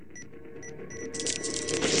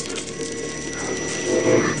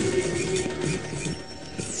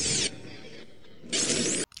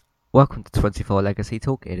Welcome to 24 Legacy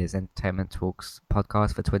Talk. It is Entertainment Talk's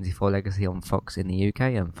podcast for 24 Legacy on Fox in the UK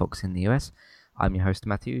and Fox in the US. I'm your host,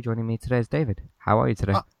 Matthew. Joining me today is David. How are you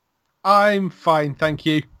today? I'm fine, thank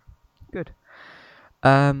you. Good.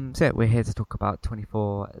 We're here to talk about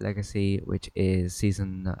 24 Legacy, which is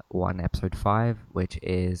Season 1, Episode 5, which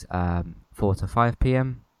is 4 to 5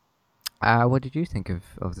 p.m. What did you think of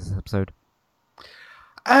this episode?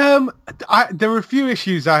 There are a few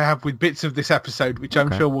issues I have with bits of this episode, which I'm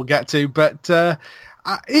Okay. sure we'll get to, but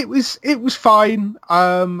it was fine.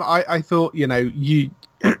 I thought it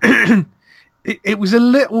was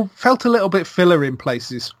felt a little bit filler in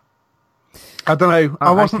places. I don't know.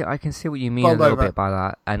 I wasn't I can see what you mean a bowled little over. bit by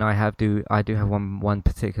that, and I do have one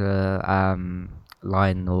particular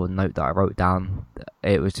line or note that I wrote down.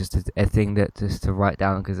 It was just a thing that just to write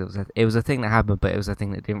down because it was a thing that happened, but it was a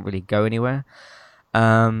thing that didn't really go anywhere.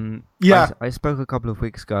 Yeah, I spoke a couple of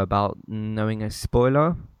weeks ago about knowing a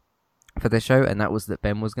spoiler for the show, and that was that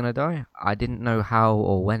Ben was gonna die. I didn't know how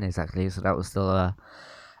or when exactly, so that was still a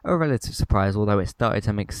relative surprise. Although it started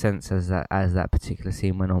to make sense as that particular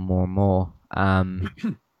scene went on more and more.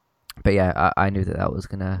 But yeah, I knew that was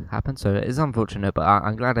gonna happen, so it's unfortunate. But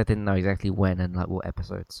I'm glad I didn't know exactly when and like what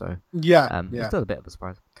episode. So yeah, it's yeah. still a bit of a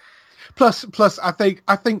surprise. Plus, I think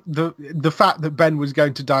the fact that Ben was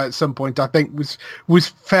going to die at some point, I think was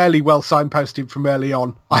fairly well signposted from early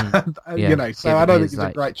on. Mm. Yeah, So I given don't think his it's a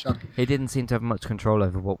like, great shock. he didn't seem to have much control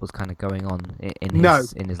over what was kind of going on No,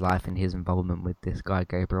 in his life and his involvement with this guy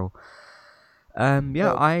Gabriel. Yeah,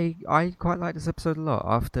 no, I quite like this episode a lot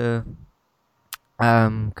after.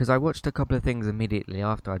 Because I watched a couple of things immediately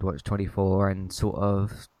after I'd watched 24 and sort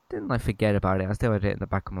of didn't like forget about it. I still had it in the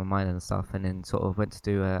back of my mind and stuff, and then sort of went to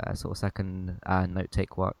do a sort of second note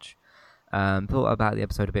take watch. Thought about the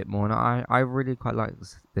episode a bit more, and I really quite like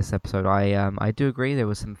this episode. I do agree there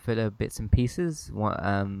was some filler bits and pieces.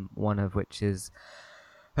 One of which is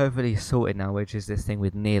hopefully sorted now, which is this thing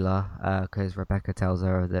with Neela, because Rebecca tells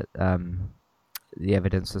her that the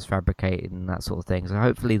evidence was fabricated and that sort of thing. So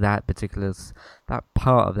hopefully that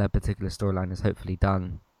part of that particular storyline is hopefully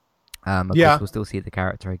done. Of course, yeah, we'll still see the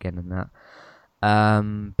character again in that.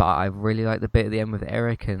 But I really like the bit at the end with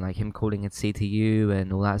Eric and like him calling it CTU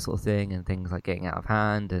and all that sort of thing, and things like getting out of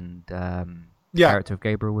hand, and the yeah, character of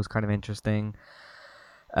Gabriel was kind of interesting.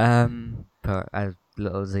 But as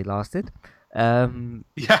little as he lasted,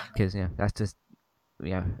 yeah, because that's just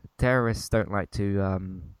terrorists don't like to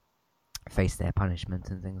face their punishment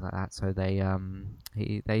and things like that, so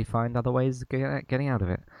they find other ways of getting out of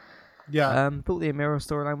it. yeah, Thought the Amira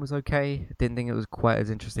storyline was okay. Didn't think it was quite as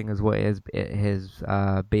interesting as what it has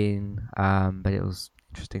been. But it was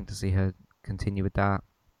interesting to see her continue with that.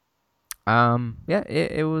 Yeah,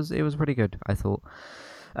 it was pretty good, I thought.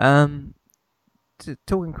 Um,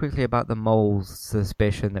 Talking quickly about the mole's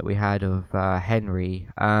suspicion that we had of Henry.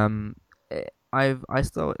 I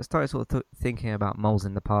started sort of thinking about moles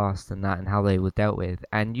in the past and that and how they were dealt with,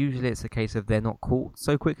 and usually it's a case of they're not caught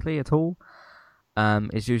so quickly at all.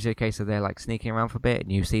 It's usually a case of they're like sneaking around for a bit,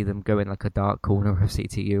 and you see them go in like a dark corner of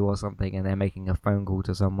CTU or something, and they're making a phone call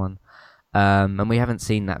to someone. And we haven't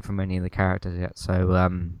seen that from any of the characters yet. So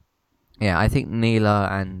yeah, I think Neela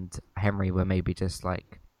and Henry were maybe just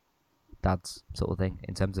like dads sort of thing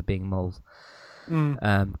in terms of being moles.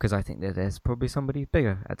 mm, Because I think that there's probably somebody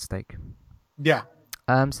bigger at stake. yeah,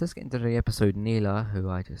 So let's get into the episode. Neela,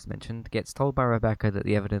 who I just mentioned, gets told by Rebecca that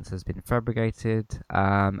the evidence has been fabricated,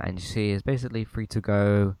 and she is basically free to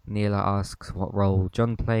go. Neela asks what role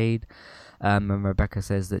John played, and Rebecca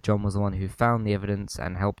says that John was the one who found the evidence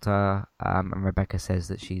and helped her, and Rebecca says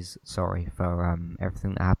that she's sorry for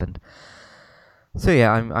everything that happened. So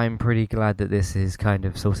yeah, I'm pretty glad that this is kind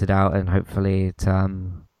of sorted out, and hopefully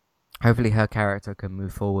her character can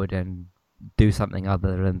move forward and do something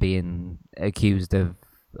other than being accused of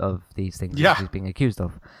these things that yeah. she's being accused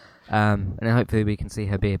of. And then hopefully we can see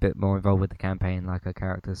her be a bit more involved with the campaign, like her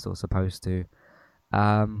character's sort of supposed to.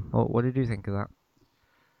 What did you think of that?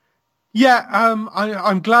 Yeah,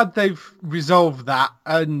 I'm glad they've resolved that,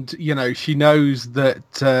 and she knows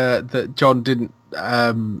that John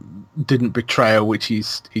didn't betray her, which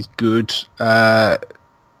is good. I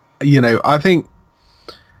think,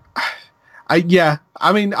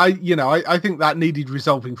 I mean, I think that needed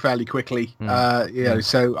resolving fairly quickly. Mm. Mm.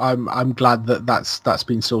 So I'm glad that that's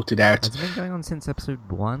been sorted out. Has it been going on since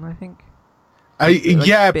episode 1? I think like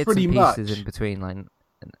Yeah, bits pretty and pieces in much. between, like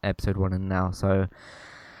episode 1 and now. So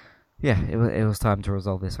yeah, it was time to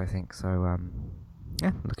resolve this, I think. So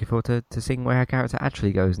yeah, looking forward to seeing where her character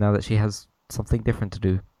actually goes now that she has something different to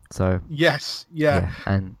do. So Yes, yeah. yeah,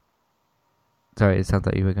 and Sorry, it sounds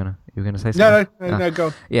like you were gonna say No, something. no, no, no, go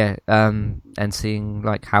on. Yeah. And seeing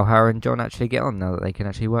like how her and John actually get on now that they can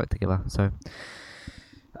actually work together. So,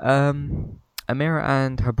 Amira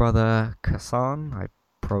and her brother Kasan. I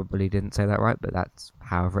probably didn't say that right, but that's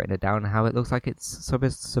how I've written it down. How it looks like it's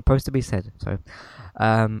supposed to be said. So,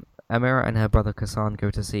 Amira and her brother Kasan go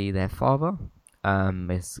to see their father.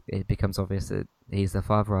 It becomes obvious that he's the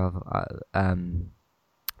father of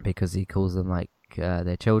because he calls them like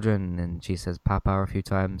their children, and she says Papa a few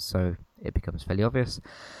times, so it becomes fairly obvious.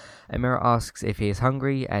 Amira asks if he is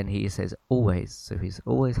hungry, and he says always, so he's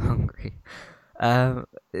always hungry. A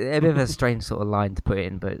bit of a strange sort of line to put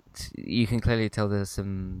in, but you can clearly tell there's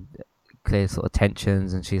some clear sort of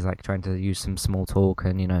tensions, and she's like trying to use some small talk,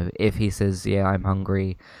 and if he says, yeah, I'm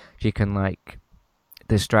hungry, she can like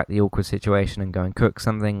distract the awkward situation and go and cook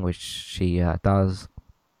something, which she does.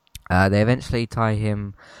 They eventually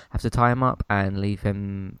have to tie him up and leave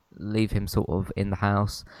him sort of in the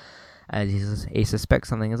house, as he suspects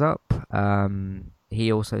something is up. He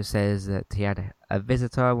also says that he had a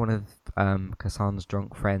visitor, one of Kasan's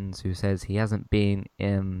drunk friends, who says he hasn't been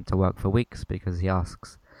in to work for weeks because he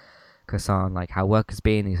asks Kasan like how work has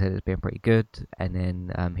been. He said it's been pretty good, and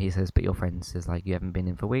then he says, but your friend says like you haven't been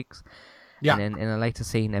in for weeks. Yeah. And then in a later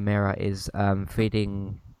scene, Amira is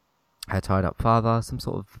feeding her tied up father some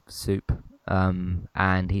sort of soup,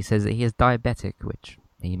 and he says that he is diabetic, which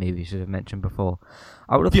he maybe should have mentioned before.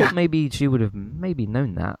 I would have thought maybe she would have maybe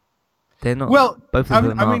known that. They're not. Well, both of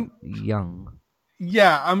them aren't young.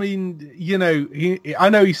 Yeah, I mean, I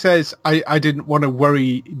know he says I didn't want to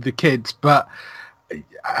worry the kids, but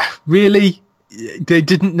really, they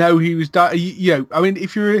didn't know he was I mean,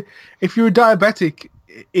 if you're a diabetic,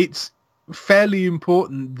 it's fairly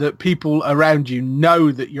important that people around you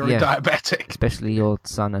know that you're a diabetic, especially your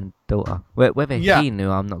son and daughter. Whether he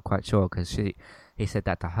knew, I'm not quite sure, because he said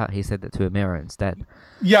that to her. He said that to Amira instead.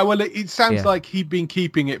 Yeah, well, it sounds like he'd been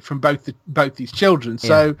keeping it from both these children.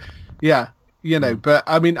 So, but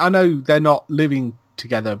I mean, I know they're not living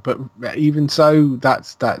together, but even so,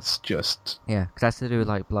 that's just because that's to do with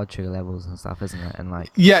like blood sugar levels and stuff, isn't it? And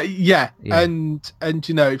like and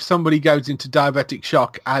if somebody goes into diabetic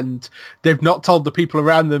shock and they've not told the people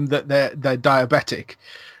around them that they're diabetic,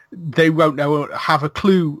 they won't have a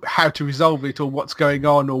clue how to resolve it or what's going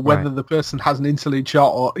on or whether the person has an insulin shot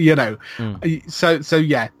or so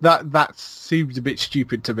that seems a bit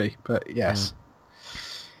stupid to me, but yes.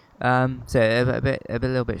 So a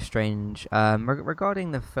little bit strange.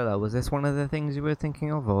 Regarding the filler, was this one of the things you were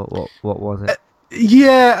thinking of, or what was it?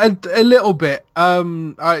 Yeah, a little bit.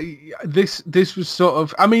 This was sort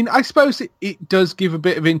of. I mean, I suppose it does give a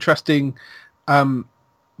bit of interesting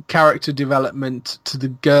character development to the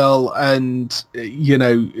girl, and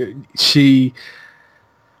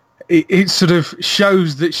it sort of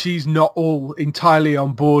shows that she's not all entirely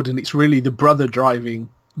on board, and it's really the brother driving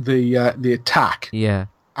the attack. Yeah.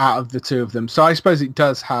 Out of the two of them, so I suppose it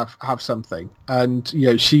does have something, and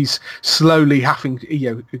she's slowly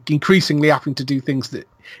increasingly having to do things that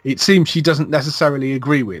it seems she doesn't necessarily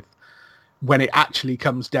agree with when it actually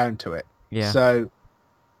comes down to it. Yeah. So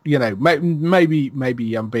maybe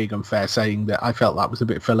I'm being unfair saying that I felt that was a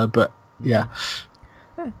bit filler, but yeah.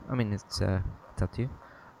 I mean, it's up to you.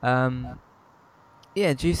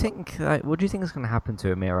 Do you think what do you think is going to happen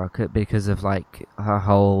to Amira because of like her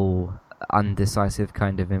whole undecisive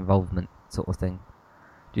kind of involvement sort of thing?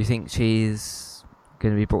 Do you think she's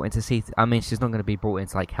going to be brought in to see? I mean, she's not going to be brought in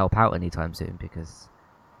to like help out anytime soon because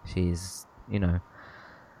she's, I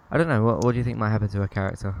don't know. What do you think might happen to her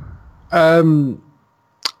character? To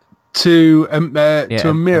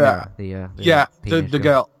Amira, the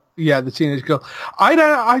girl. Yeah, the teenage girl.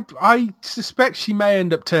 I suspect she may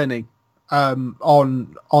end up turning on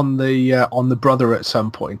the brother at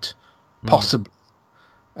some point, possibly.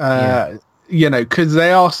 Because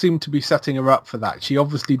they seem to be setting her up for that. She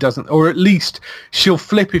obviously doesn't, or at least she'll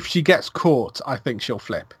flip if she gets caught. I think she'll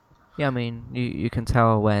flip. Yeah, I mean, you can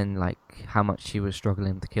tell when like how much she was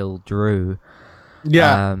struggling to kill Drew.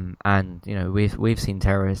 Yeah. And we've seen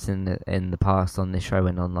terrorists in the past on this show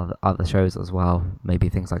and on other shows as well. Maybe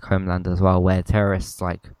things like Homeland as well, where terrorists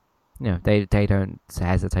like, they don't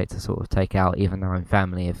hesitate to sort of take out even their own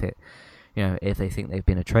family if they think they've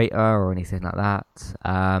been a traitor or anything like that.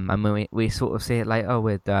 And we sort of see it later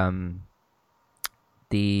with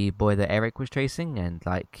the boy that Eric was chasing, and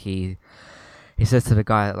like he says to the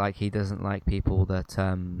guy that like he doesn't like people that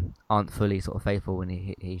aren't fully sort of faithful when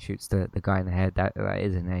he shoots the guy in the head. That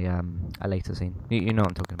is in a later scene. You know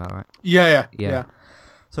what I'm talking about, right? Yeah.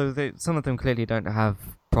 So some of them clearly don't have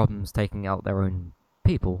problems taking out their own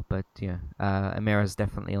people, but Amira's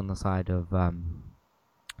definitely on the side of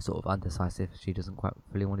sort of undecisive. She doesn't quite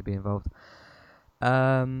really want to be involved.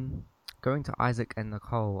 Um, Going to Isaac and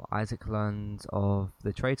Nicole, Isaac learns of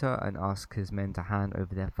the traitor and asks his men to hand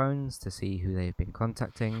over their phones to see who they've been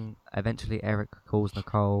contacting. Eventually, Eric calls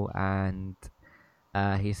Nicole and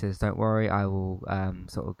he says, "Don't worry, I will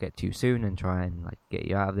sort of get to you soon and try and like get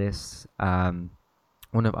you out of this." One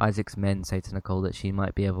of Isaac's men say to Nicole that she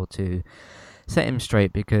might be able to set him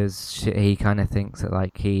straight because he kind of thinks that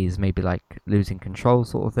like he's maybe like losing control,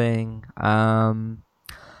 sort of thing.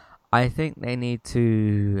 I think they need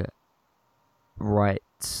to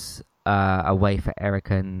write a way for Eric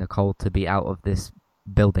and Nicole to be out of this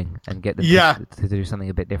building and get them to do something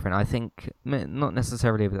a bit different. I think not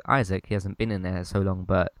necessarily with Isaac, he hasn't been in there so long,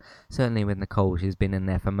 but certainly with Nicole, she's been in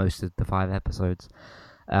there for most of the 5 episodes.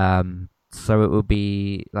 So it will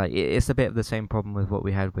be like it's a bit of the same problem with what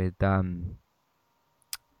we had with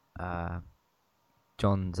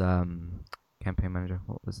John's campaign manager.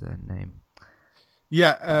 What was their name?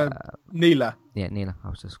 Neela. Yeah, Neela. I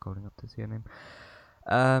was just scrolling up to see her name.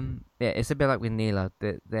 It's a bit like with Neela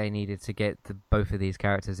that they needed to get both of these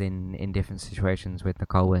characters in different situations with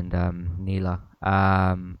Nicole and Neela.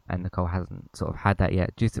 And Nicole hasn't sort of had that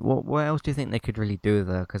yet. Do you what else do you think they could really do with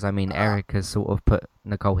her? Because I mean, Eric has sort of put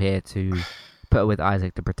Nicole here to put her with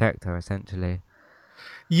Isaac to protect her, essentially.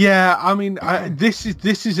 Yeah, I mean, this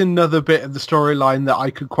is another bit of the storyline that I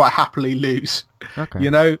could quite happily lose. Okay. You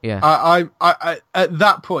know, yeah. I at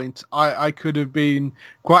that point, I could have been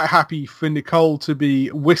quite happy for Nicole to be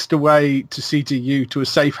whisked away to CTU to a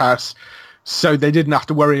safe house, so they didn't have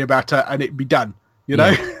to worry about her and it'd be done. You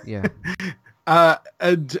know, yeah.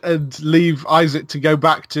 And leave Isaac to go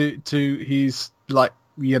back to his like,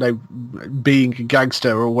 you know, being a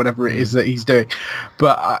gangster or whatever it is that he's doing.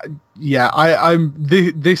 But I'm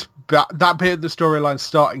that bit of the storyline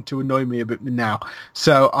starting to annoy me a bit now.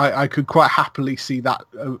 So I could quite happily see that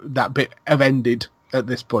that bit have ended at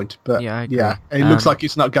this point. But it looks like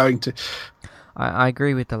it's not going to. I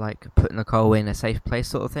agree with the like put Nicole in a safe place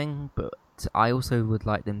sort of thing, but I also would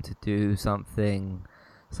like them to do something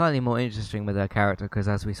slightly more interesting with her character, because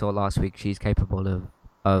as we saw last week, she's capable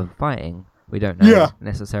of fighting. We don't know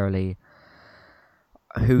necessarily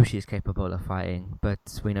who she's capable of fighting, but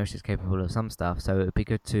we know she's capable of some stuff. So it'd be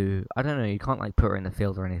good to, I don't know, you can't like put her in the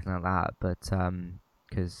field or anything like that, but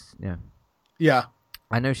because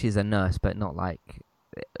I know she's a nurse, but not like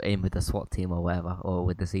in with the SWAT team or whatever, or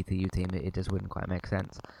with the CTU team. It just wouldn't quite make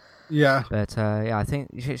sense. Yeah. But I think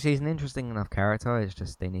she's an interesting enough character. It's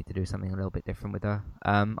just they need to do something a little bit different with her.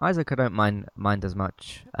 Isaac, I don't mind as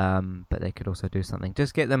much. But they could also do something.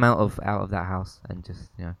 Just get them out of that house and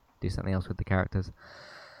just do something else with the characters.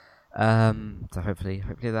 So hopefully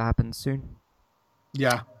that happens soon.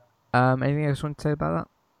 Yeah. Anything else you want to say about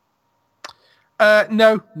that?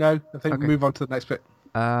 No. I think okay. we'll move on to the next bit.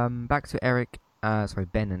 Back to Eric.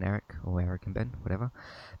 Ben and Eric, or Eric and Ben, whatever.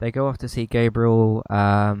 They go off to see Gabriel.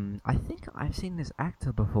 I think I've seen this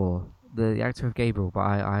actor before, the actor of Gabriel, but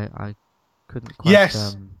I couldn't quite...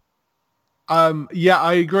 Yes.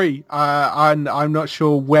 I agree. And I'm not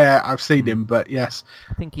sure where I've seen him, but yes.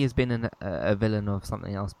 I think he has been a villain of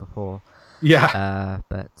something else before. Yeah.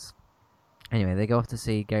 But anyway, they go off to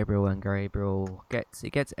see Gabriel, and Gabriel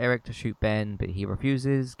gets Eric to shoot Ben, but he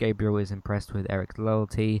refuses. Gabriel is impressed with Eric's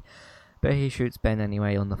loyalty, but he shoots Ben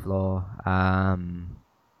anyway on the floor.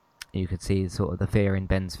 You could see sort of the fear in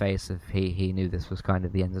Ben's face if he knew this was kind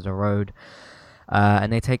of the end of the road.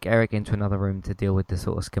 And they take Eric into another room to deal with the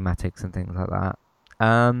sort of schematics and things like that.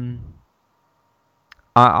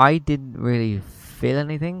 I didn't really feel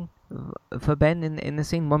anything for Ben in the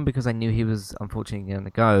scene. One, because I knew he was unfortunately going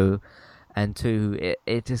to go. And two,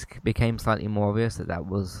 it just became slightly more obvious that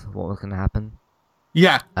was what was going to happen.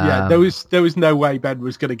 Yeah. There was no way Ben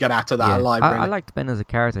was going to get out of that alive. Really. I liked Ben as a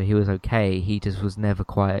character. He was okay. He just was never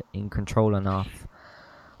quite in control enough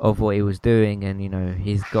of what he was doing, and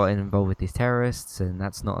he's got involved with these terrorists, and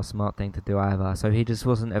that's not a smart thing to do either. So he just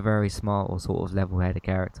wasn't a very smart or sort of level-headed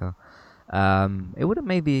character. It would have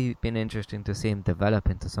maybe been interesting to see him develop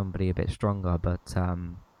into somebody a bit stronger, but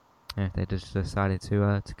they just decided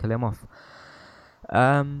to kill him off.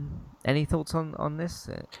 Any thoughts on this?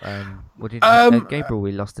 What did Gabriel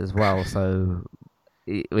we lost as well, so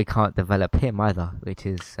we can't develop him either, which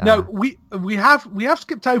is no. We have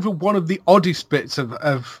skipped over one of the oddest bits of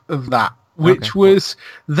that, which was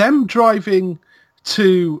them driving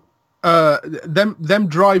to them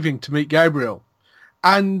driving to meet Gabriel,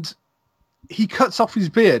 and he cuts off his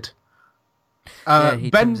beard. He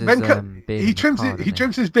trims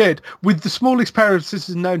his beard with the smallest pair of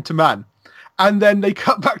scissors known to man. And then they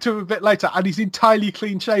cut back to him a bit later, and he's entirely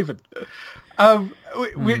clean shaven.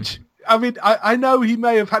 Which I mean, I know he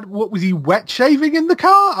may have had, what was he, wet shaving in the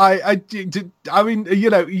car? I mean, you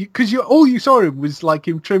know, because all you saw him was like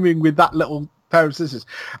him trimming with that little pair of scissors.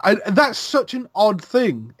 And that's such an odd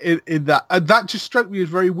thing in that. And that just struck me as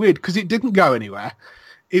very weird because it didn't go anywhere.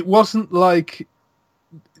 It wasn't like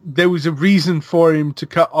there was a reason for him to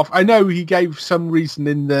cut off. I know he gave some reason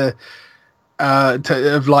in the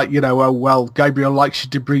of like, you know, oh well, Gabriel likes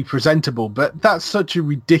you to be presentable, but that's such a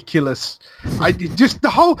ridiculous. Just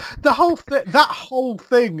that whole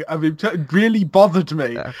thing of him really bothered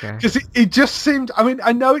me because it just seemed. I mean,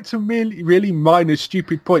 I know it's a really minor,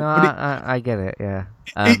 stupid point, no, but I get it. Yeah.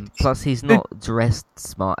 Plus, he's not dressed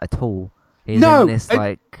smart at all. He's in this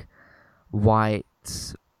like white,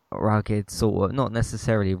 rugged sort of, not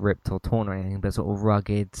necessarily ripped or torn or anything, but sort of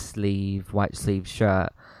rugged white sleeve shirt.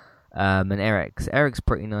 And Eric's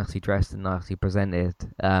pretty nicely dressed and nicely presented.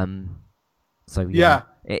 So yeah.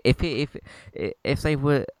 If they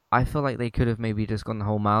were, I feel like they could have maybe just gone the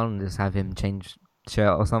whole mile and just have him change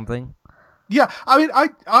shirt or something. Yeah, I mean,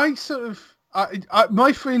 I sort of,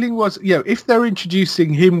 my feeling was, you know, if they're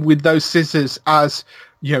introducing him with those scissors as,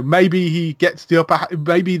 you know, maybe he gets the upper,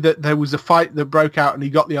 maybe that there was a fight that broke out and he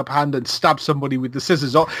got the upper hand and stabbed somebody with the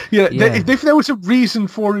scissors, or, you know, if there was a reason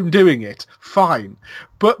for him doing it, fine.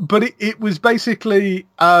 But it was basically,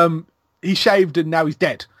 he shaved and now he's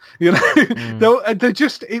dead. You know,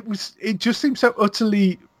 it just seems so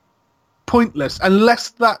utterly pointless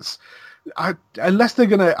unless they're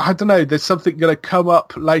gonna, I don't know, there's something gonna come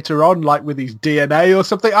up later on, like with his DNA or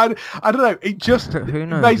something. I don't know. It just who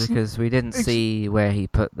knows, because we didn't see where he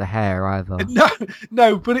put the hair either.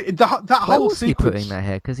 No, but that where whole was sequence. He putting that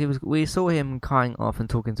hair? Because we saw him cutting off and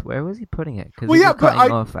talking to. Where was he putting it? Because he was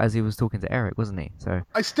cutting off as he was talking to Eric, wasn't he? So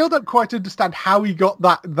I still don't quite understand how he got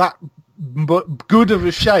that good of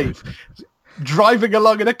a shave. Driving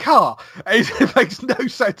along in a car, it makes no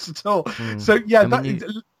sense at all. So yeah,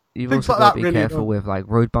 you've also got to be careful with like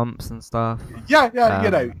road bumps and stuff. Yeah,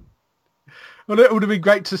 you know. Well, it would have been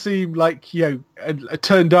great to see him, like, you know,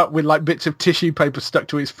 turned up with like bits of tissue paper stuck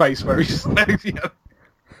to his face where he's, you know,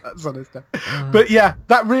 that sort of stuff. But yeah,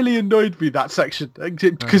 that really annoyed me, that section,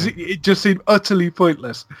 because it just seemed utterly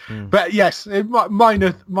pointless. But yes,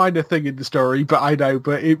 minor thing in the story, but I know,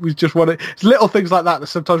 but it was just one of little things like that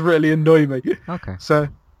sometimes really annoy me. Okay. So,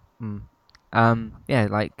 yeah,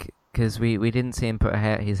 like. Because we didn't see him put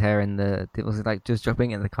his hair in the... Was it like just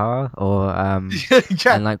dropping it in the car? Or...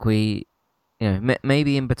 yeah. And like we... You know,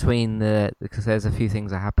 maybe in between because there's a few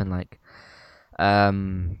things that happen, like...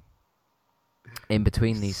 In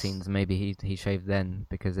between these scenes, maybe he shaved then,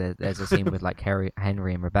 because there's a scene with like Henry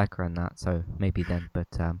and Rebecca and that, so maybe then, but...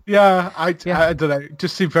 Yeah, I don't know. It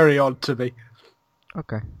just seemed very odd to me.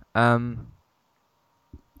 Okay.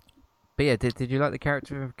 But yeah, did you like the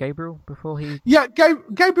character of Gabriel before he... Yeah,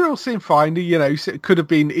 Gabriel seemed fine. You know, it could have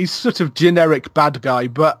been... He's sort of generic bad guy,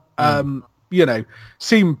 but, you know,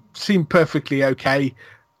 seemed perfectly okay.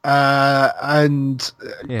 And...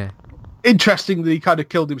 Yeah. Interesting that he kind of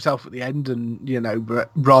killed himself at the end and, you know,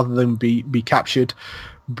 but rather than be captured.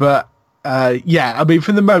 But, yeah, I mean,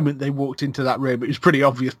 from the moment they walked into that room, it was pretty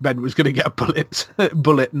obvious Ben was going to get a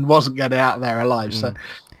bullet and wasn't getting out of there alive, so...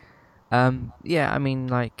 Yeah, I mean,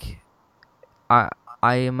 like...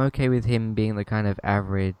 I am okay with him being the kind of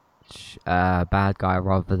average bad guy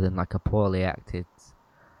rather than like a poorly acted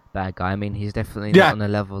bad guy. I mean, he's definitely not on the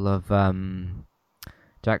level of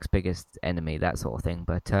Jack's biggest enemy, that sort of thing.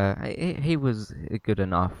 But he was good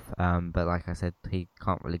enough. But like I said, he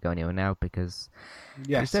can't really go anywhere now because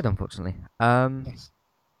he's dead, unfortunately. Yes.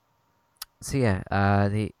 So yeah,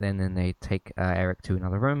 then they take Eric to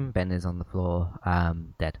another room. Ben is on the floor,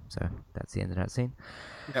 dead. So that's the end of that scene.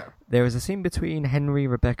 Yeah. There is a scene between Henry,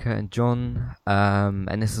 Rebecca, and John,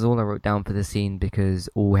 and this is all I wrote down for the scene because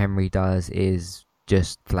all Henry does is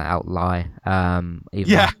just flat out lie.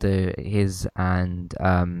 Even after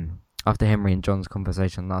after Henry and John's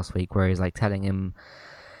conversation last week, where he's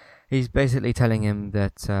basically telling him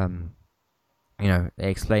that, you know,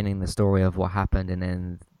 explaining the story of what happened, and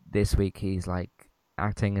then this week he's like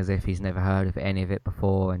acting as if he's never heard of any of it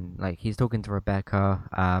before, and like he's talking to Rebecca.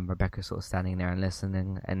 Rebecca's sort of standing there and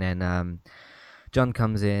listening, and then John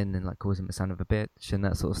comes in and like calls him a son of a bitch and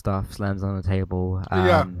that sort of stuff, slams on the table.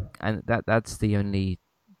 And that's the only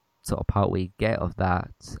sort of part we get of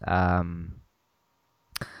that. I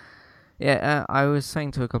was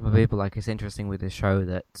saying to a couple of people, like, it's interesting with this show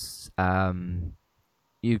that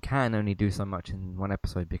you can only do so much in one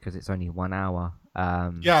episode because it's only 1 hour.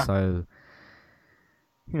 So,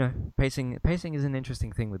 you know, pacing is an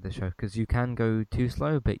interesting thing with the show because you can go too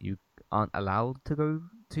slow, but you aren't allowed to go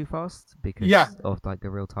too fast because of like the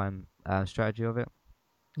real time strategy of it.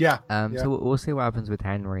 Yeah, yeah. So we'll see what happens with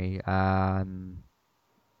Henry. And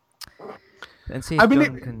see I if mean,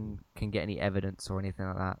 John can get any evidence or anything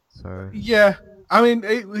like that. So yeah. I mean,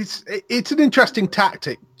 it's an interesting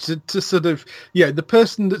tactic to sort of, the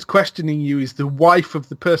person that's questioning you is the wife of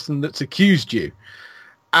the person that's accused you,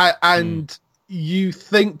 mm, and you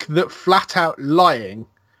think that flat out lying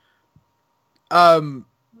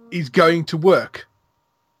is going to work.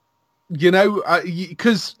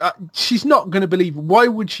 Because she's not going to believe. Why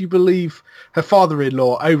would she believe her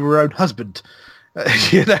father-in-law over her own husband?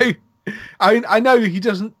 You know, I know he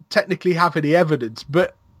doesn't technically have any evidence,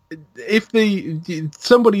 but if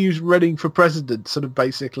somebody who's running for president, sort of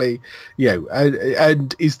basically,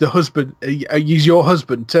 and is the husband, is your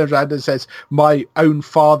husband, turns around and says, "My own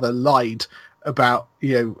father lied about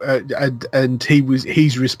and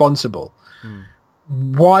he's responsible." mm,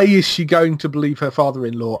 Why is she going to believe her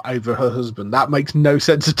father-in-law over her husband? That makes no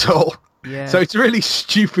sense at all. So yeah. it's a really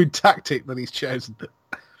stupid tactic that he's chosen.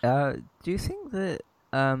 Do you think that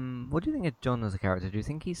what do you think of John as a character? Do you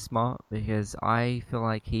think he's smart? Because I feel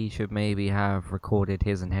like he should maybe have recorded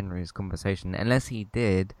his and Henry's conversation, unless he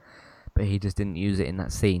did, but he just didn't use it in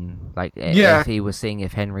that scene. Like Yeah, if he was seeing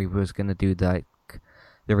if Henry was gonna do the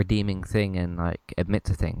redeeming thing and like admit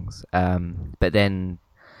to things. But then,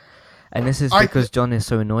 and this is I because John is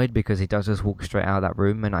so annoyed because he does just walk straight out of that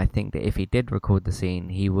room, and I think that if he did record the scene,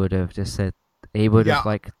 he would have just said he would yeah, have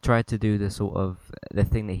like tried to do the sort of the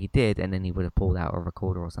thing that he did, and then he would have pulled out a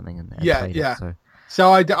recorder or something and yeah, played it. yeah. So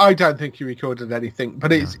So I don't think he recorded anything,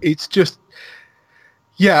 but no, it's just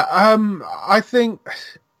I think,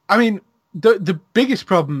 I mean, the biggest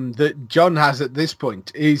problem that John has at this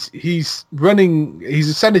point is he's a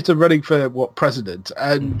senator running for president, hmm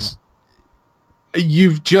and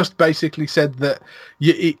you've just basically said that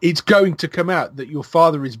it's going to come out that your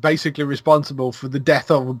father is basically responsible for the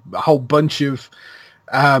death of a whole bunch of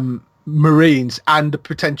Marines and the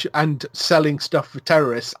potential and selling stuff for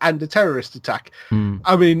terrorists and a terrorist attack. mm,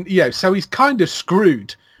 I mean, so he's kind of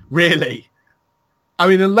screwed, really. I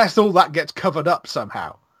mean, unless all that gets covered up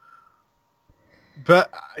somehow.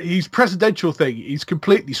 But his presidential thing, he's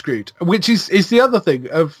completely screwed, which is the other thing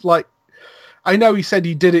of like, I know he said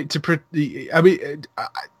he did it to. I mean,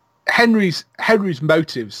 Henry's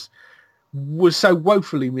motives was so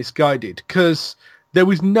woefully misguided because there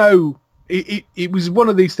was no. It was one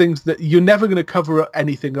of these things that you're never going to cover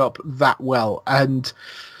anything up that well, and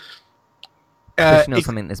especially not if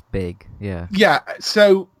something this big. Yeah.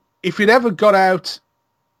 so if it ever got out,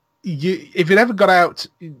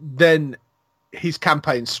 then his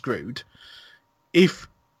campaign's screwed. If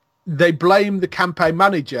they blame the campaign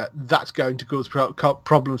manager, that's going to cause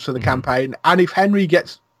problems for the campaign. And if Henry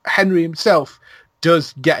himself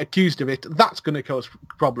does get accused of it, that's going to cause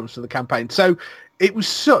problems for the campaign. So it was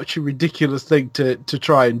such a ridiculous thing to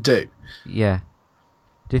try and do. Yeah.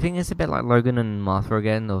 Do you think it's a bit like Logan and Martha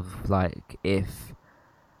again? Of like if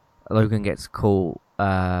Logan gets caught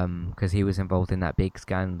because he was involved in that big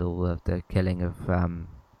scandal of the killing of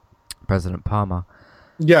President Palmer.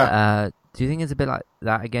 Yeah. Do you think it's a bit like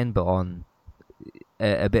that again, but on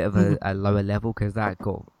a bit of a lower level? Because that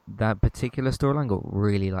particular storyline got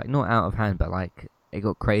really like not out of hand, but like it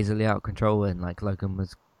got crazily out of control, and like Logan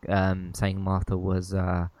was saying Martha was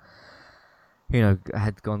had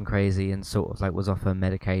gone crazy and sort of like was off her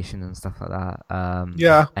medication and stuff like that.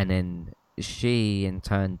 Yeah. And then she in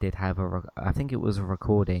turn did have I think it was a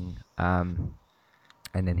recording. And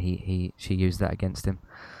then she used that against him.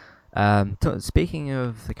 Speaking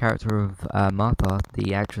of the character of Martha,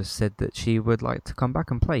 the actress said that she would like to come back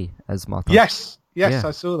and play as Martha. Yes. Yeah.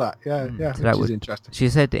 I saw that. Yeah. Yeah. So Which is interesting. She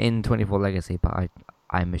said in 24 Legacy, but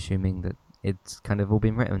I'm assuming that it's kind of all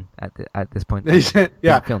been written at this point.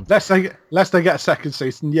 Yeah. Filmed. Unless they get a second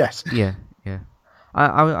season. Yes. Yeah, yeah.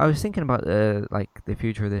 I was thinking about the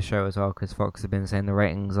future of this show as well, because Fox have been saying the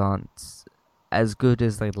ratings aren't as good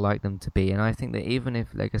as they'd like them to be, and I think that even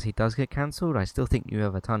if Legacy does get cancelled, I still think you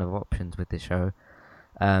have a ton of options with this show.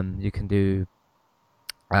 You can do,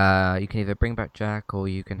 you can either bring back Jack, or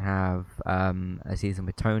you can have a season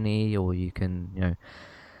with Tony, or you can,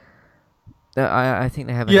 I think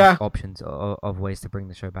they have enough options of ways to bring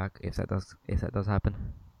the show back if that does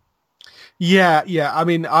happen. Yeah. I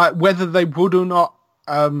mean, whether they would or not,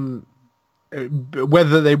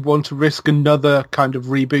 whether they want to risk another kind of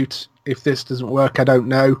reboot if this doesn't work, I don't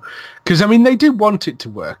know. Because, I mean, they do want it to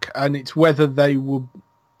work, and it's whether they will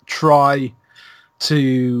try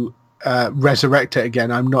to resurrect it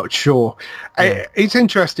again. I'm not sure. Yeah. It's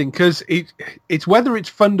interesting because it's whether it's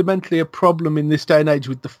fundamentally a problem in this day and age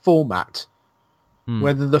with the format,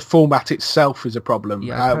 whether the format itself is a problem,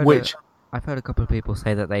 Yeah, which... I've heard a couple of people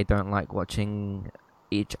say that they don't like watching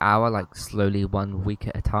each hour, like slowly 1 week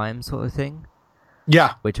at a time, sort of thing.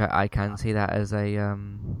 Yeah. Which I can see that as a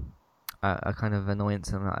kind of annoyance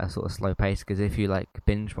and a sort of slow pace, because if you like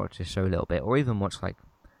binge watch a show a little bit, or even watch like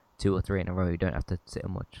 2 or 3 in a row, you don't have to sit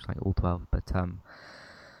and watch like all 12. But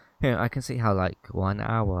I can see how like 1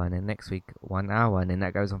 hour and then next week 1 hour and then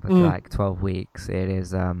that goes on for like 12 weeks. It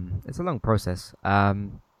is it's a long process.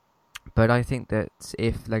 But I think that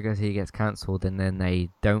if Legacy gets cancelled and then they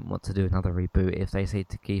don't want to do another reboot, if they say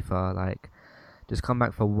to Kiefer like, just come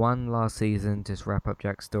back for one last season, just wrap up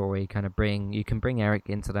Jack's story, you can bring Eric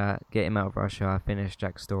into that, get him out of Russia, finish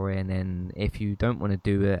Jack's story, and then if you don't want to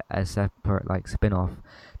do it as separate like spin-off,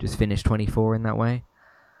 just finish 24 in that way.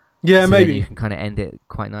 Yeah, so maybe then you can kind of end it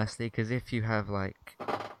quite nicely, because if you have like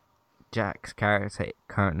Jack's character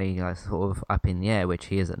currently like sort of up in the air, which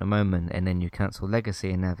he is at the moment, and then you cancel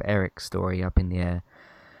Legacy and have Eric's story up in the air,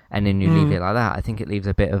 and then you leave it like that, I think it leaves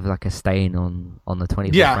a bit of like a stain on the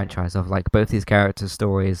 24 franchise of like both these characters'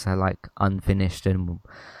 stories are like unfinished and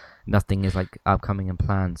nothing is like upcoming and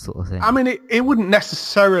planned, sort of thing. I mean, it wouldn't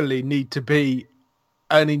necessarily need to be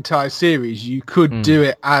an entire series. You could do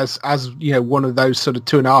it as one of those sort of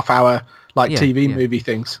 2.5 hour like TV movie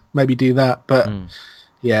things. Maybe do that, but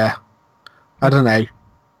yeah, I don't know.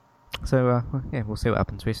 So we'll see what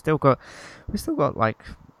happens. We still got like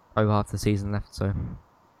over half the season left, so.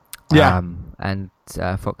 Yeah. And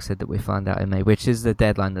Fox said that we find out in May, which is the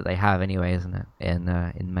deadline that they have anyway, isn't it?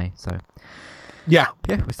 In May, so yeah,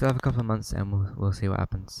 we still have a couple of months, and we'll see what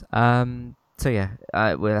happens. So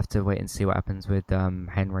we'll have to wait and see what happens with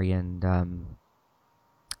Henry and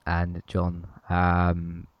John.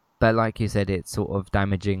 But like you said, it's sort of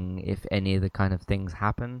damaging if any of the kind of things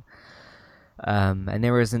happen. And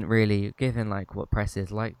there isn't really, given like what press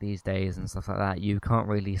is like these days and stuff like that, you can't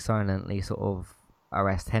really silently sort of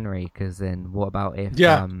arrest Henry, because then what about if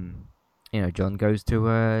John goes to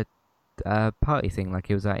a party thing like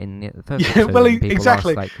he was at in the first episode, well, and people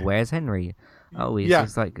exactly. ask like, where's Henry? Oh, he's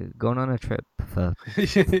just like gone on a trip for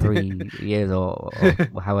 3 years or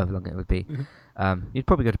however long it would be. You'd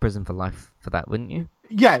probably go to prison for life for that, wouldn't you?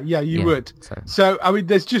 Yeah, you would. So I mean,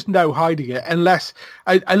 there's just no hiding it unless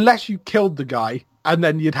you killed the guy, and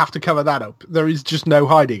then you'd have to cover that up. There is just no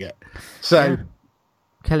hiding it. So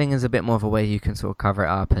killing is a bit more of a way you can sort of cover it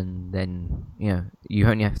up, and then you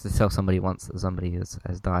only have to tell somebody once that somebody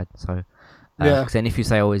has died. So because then if you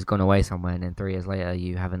say, oh, he's gone away somewhere, and then 3 years later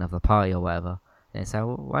you have another party or whatever, then say,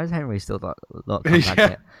 well, why is Henry still not come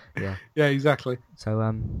back yet? Yeah, exactly. So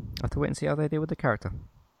I have to wait and see how they deal with the character.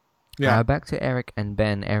 Yeah. Back to Eric and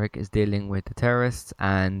Ben. Eric is dealing with the terrorists,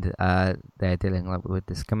 and they're dealing like with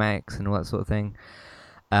the schematics and all that sort of thing.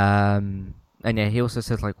 And he also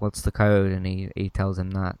says like, what's the code? And he tells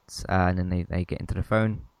him that, and then they get into the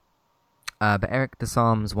phone. But Eric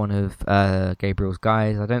disarms one of Gabriel's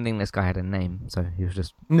guys. I don't think this guy had a name, so he was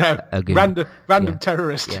just a goon. Random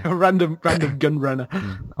terrorist, random gun runner.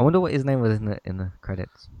 I wonder what his name was in the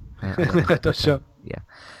credits. That's sure.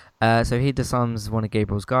 Yeah. So he disarms one of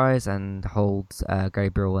Gabriel's guys and holds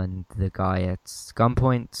Gabriel and the guy at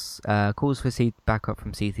gunpoint. Calls for backup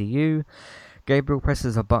from CTU. Gabriel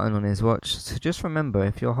presses a button on his watch. So just remember,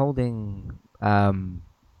 if you're holding,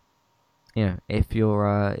 if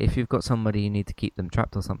you've got somebody, you need to keep them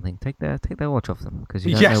trapped or something, take their watch off them, because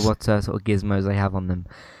you don't know what sort of gizmos they have on them.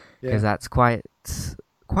 Because that's quite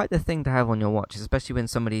the thing to have on your watch, especially when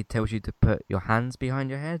somebody tells you to put your hands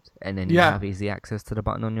behind your head, and then you have easy access to the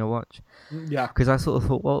button on your watch. Yeah. Because I sort of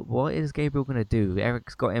thought, what is Gabriel gonna do?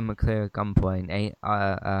 Eric's got him a clear gunpoint.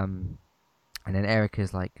 And then Eric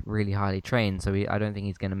is like really highly trained, so I don't think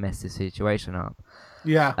he's gonna mess this situation up.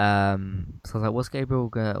 Yeah. So I was like, what's Gabriel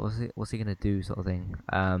gonna? What's he gonna do? Sort of thing.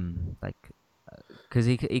 Because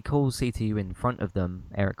he calls CTU in front of them.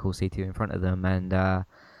 Eric calls CTU in front of them, and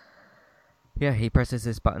he presses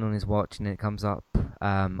this button on his watch, and it comes up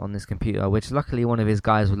on this computer, which luckily one of his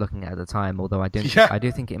guys was looking at the time. Although I do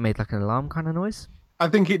think it made like an alarm kind of noise. I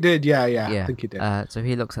think it did. Yeah. I think it did. So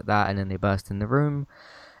he looks at that, and then they burst in the room.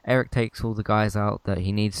 Eric takes all the guys out that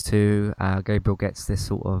he needs to. Gabriel gets this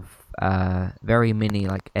sort of very mini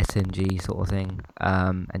like SMG sort of thing,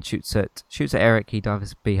 and shoots at Eric. He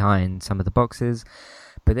dives behind some of the boxes,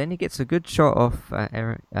 but then he gets a good shot off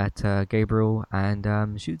at Gabriel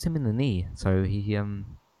and shoots him in the knee. So he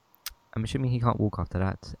I'm assuming he can't walk after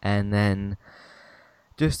that. And then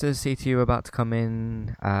just as CTU are about to come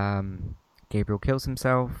in, Gabriel kills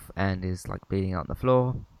himself and is like bleeding out on the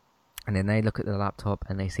floor. And then they look at the laptop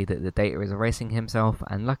and they see that the data is erasing himself.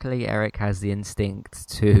 And luckily, Eric has the instinct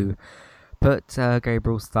to put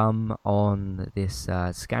Gabriel's thumb on this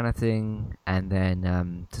scanner thing, and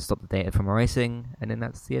then to stop the data from erasing, and then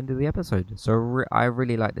that's the end of the episode. So I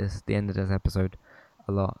really like the end of this episode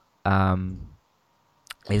a lot.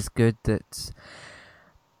 It's good that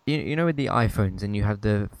you know with the iPhones and you have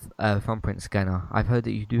the thumbprint scanner. I've heard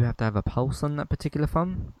that you do have to have a pulse on that particular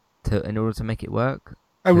thumb in order to make it work.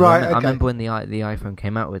 Oh right, I remember when the iPhone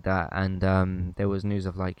came out with that, and there was news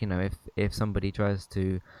of like, if somebody tries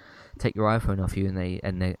to take your iPhone off you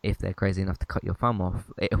and if they're crazy enough to cut your thumb off,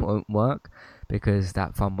 it won't work because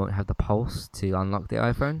that thumb won't have the pulse to unlock the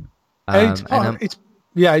iPhone.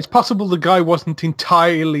 It's possible the guy wasn't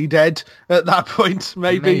entirely dead at that point,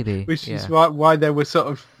 maybe which is why they were sort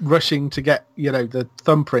of rushing to get the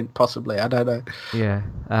thumbprint. Possibly, I don't know. Yeah,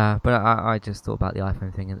 but I just thought about the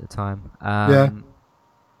iPhone thing at the time.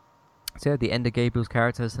 So yeah, the end of Gabriel's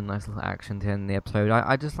character, some nice little action to end the episode.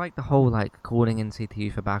 I just like the whole like calling in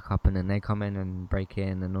CTU for backup and then they come in and break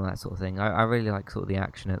in and all that sort of thing. I really like sort of the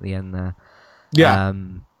action at the end there. Yeah.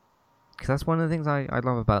 Because that's one of the things I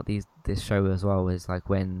love about this show as well is like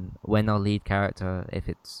when our lead character,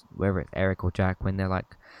 whether it's Eric or Jack, when they're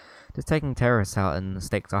like just taking terrorists out and the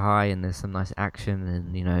stakes are high and there's some nice action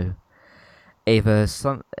and either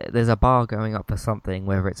there's a bar going up for something,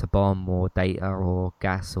 whether it's a bomb or data or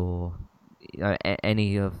gas or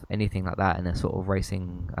anything like that, and they're sort of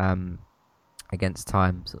racing against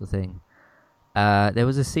time sort of thing. There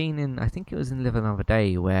was a scene I think it was in Live Another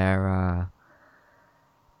Day where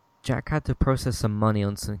Jack had to process some money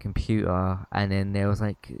on some computer, and then there was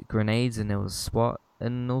like grenades and there was SWAT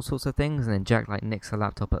and all sorts of things, and then Jack like nicks the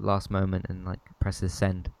laptop at last moment and like presses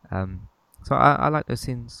send. So I like those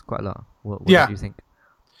scenes quite a lot. What do you think?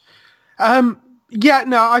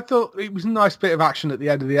 I thought it was a nice bit of action at the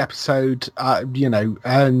end of the episode,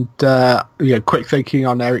 and quick thinking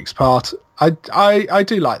on Eric's part. I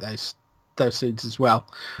do like those scenes as well.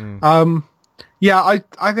 I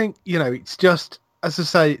think it's just, as I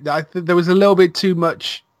say, there was a little bit too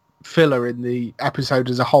much filler in the episode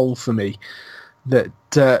as a whole for me. I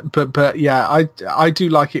do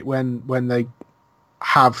like it when they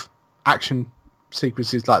have action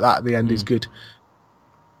sequences like that at the end. Is good.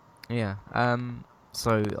 Yeah.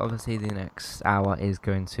 So obviously the next hour is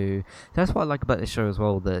going to. That's what I like about this show as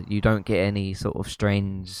well, that you don't get any sort of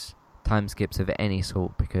strange time skips of any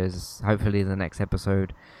sort, because hopefully the next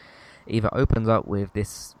episode either opens up with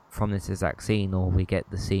this exact scene, or we get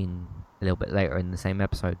the scene a little bit later in the same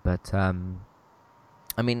episode. But I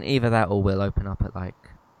mean, either that or we'll open up at like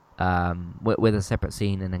with a separate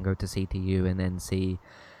scene and then go to CTU and then see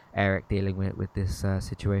Eric dealing with this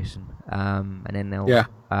situation, and then they'll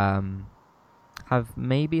have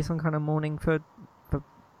maybe some kind of mourning for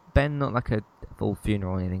Ben, not like a full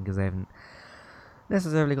funeral or anything because they haven't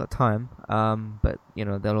necessarily got time, but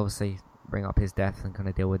they'll obviously bring up his death and kind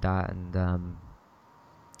of deal with that. And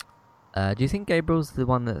do you think Gabriel's the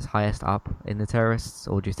one that's highest up in the terrorists,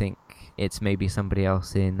 or do you think it's maybe somebody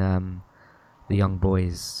else in the young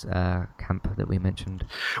boys camp that we mentioned?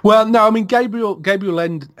 Well, no, I mean Gabriel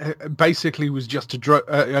End basically was just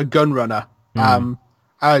a gun runner,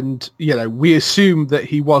 and we assume that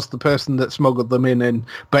he was the person that smuggled them in,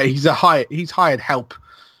 but he's hired help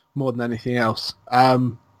more than anything else.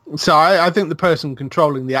 So I think the person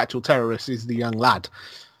controlling the actual terrorists is the young lad,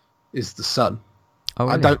 is the son. Oh,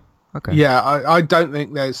 really? I don't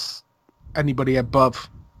think there's anybody above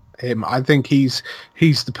him. I think he's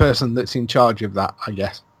the person that's in charge of that, I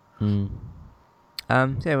guess. We'll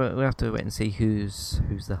have to wait and see who's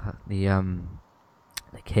the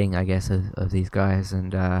king, I guess, of these guys,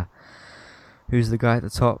 and who's the guy at the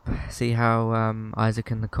top. See how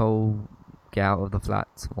Isaac and Nicole get out of the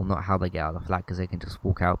flat. Well, not how they get out of the flat, because they can just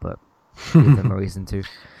walk out, but give them a reason to.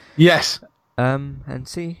 Yes. And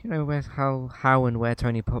see, how and where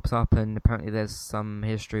Tony pops up, and apparently there's some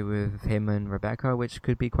history with him and Rebecca, which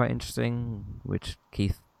could be quite interesting, which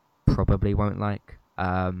Keith probably won't like.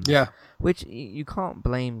 Which you can't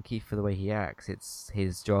blame Keith for the way he acts. It's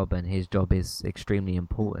his job, and his job is extremely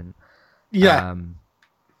important. Yeah.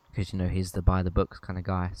 Because he's the by the books kind of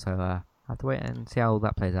guy. So I have to wait and see how all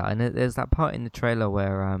that plays out. And there's that part in the trailer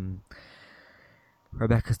where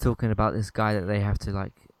Rebecca's talking about this guy that they have to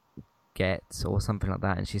like get or something like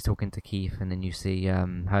that, and she's talking to Keith, and then you see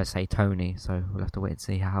her say Tony. So we'll have to wait and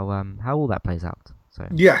see how all that plays out. So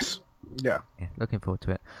yes, yeah, looking forward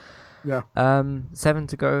to it. Yeah. 7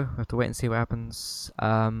 to go. We have to wait and see what happens.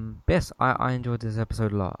 Yes, I enjoyed this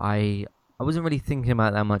episode a lot. I wasn't really thinking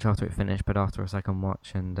about it that much after it finished, but after a second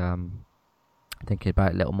watch and thinking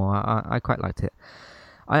about it a little more, I quite liked it.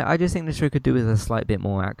 I just think the show could do with a slight bit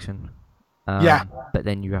more action. But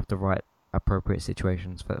then you have to write appropriate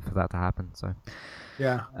situations for that to happen. So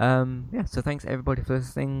Yeah. so thanks everybody for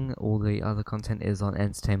listening. All the other content is on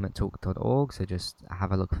entertainmenttalk.org, so just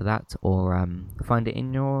have a look for that, or find it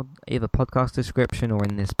in your either podcast description or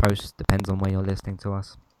in this post, depends on where you're listening to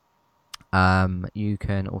us. You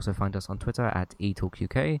can also find us on Twitter at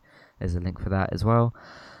eTalkUK. There's a link for that as well.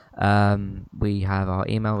 We have our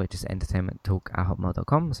email, which is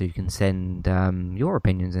entertainmenttalk@hotmail.com, so you can send your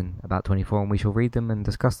opinions in about 24 and we shall read them and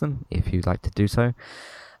discuss them if you'd like to do so.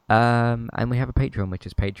 And we have a Patreon, which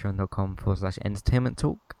is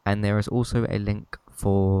patreon.com/entertainmenttalk, and there is also a link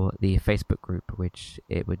for the Facebook group, which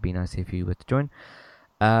it would be nice if you were to join,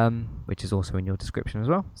 which is also in your description as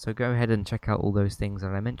well. So go ahead and check out all those things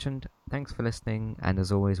that I mentioned. Thanks for listening, and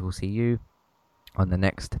as always, we'll see you on the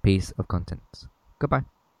next piece of content. Goodbye.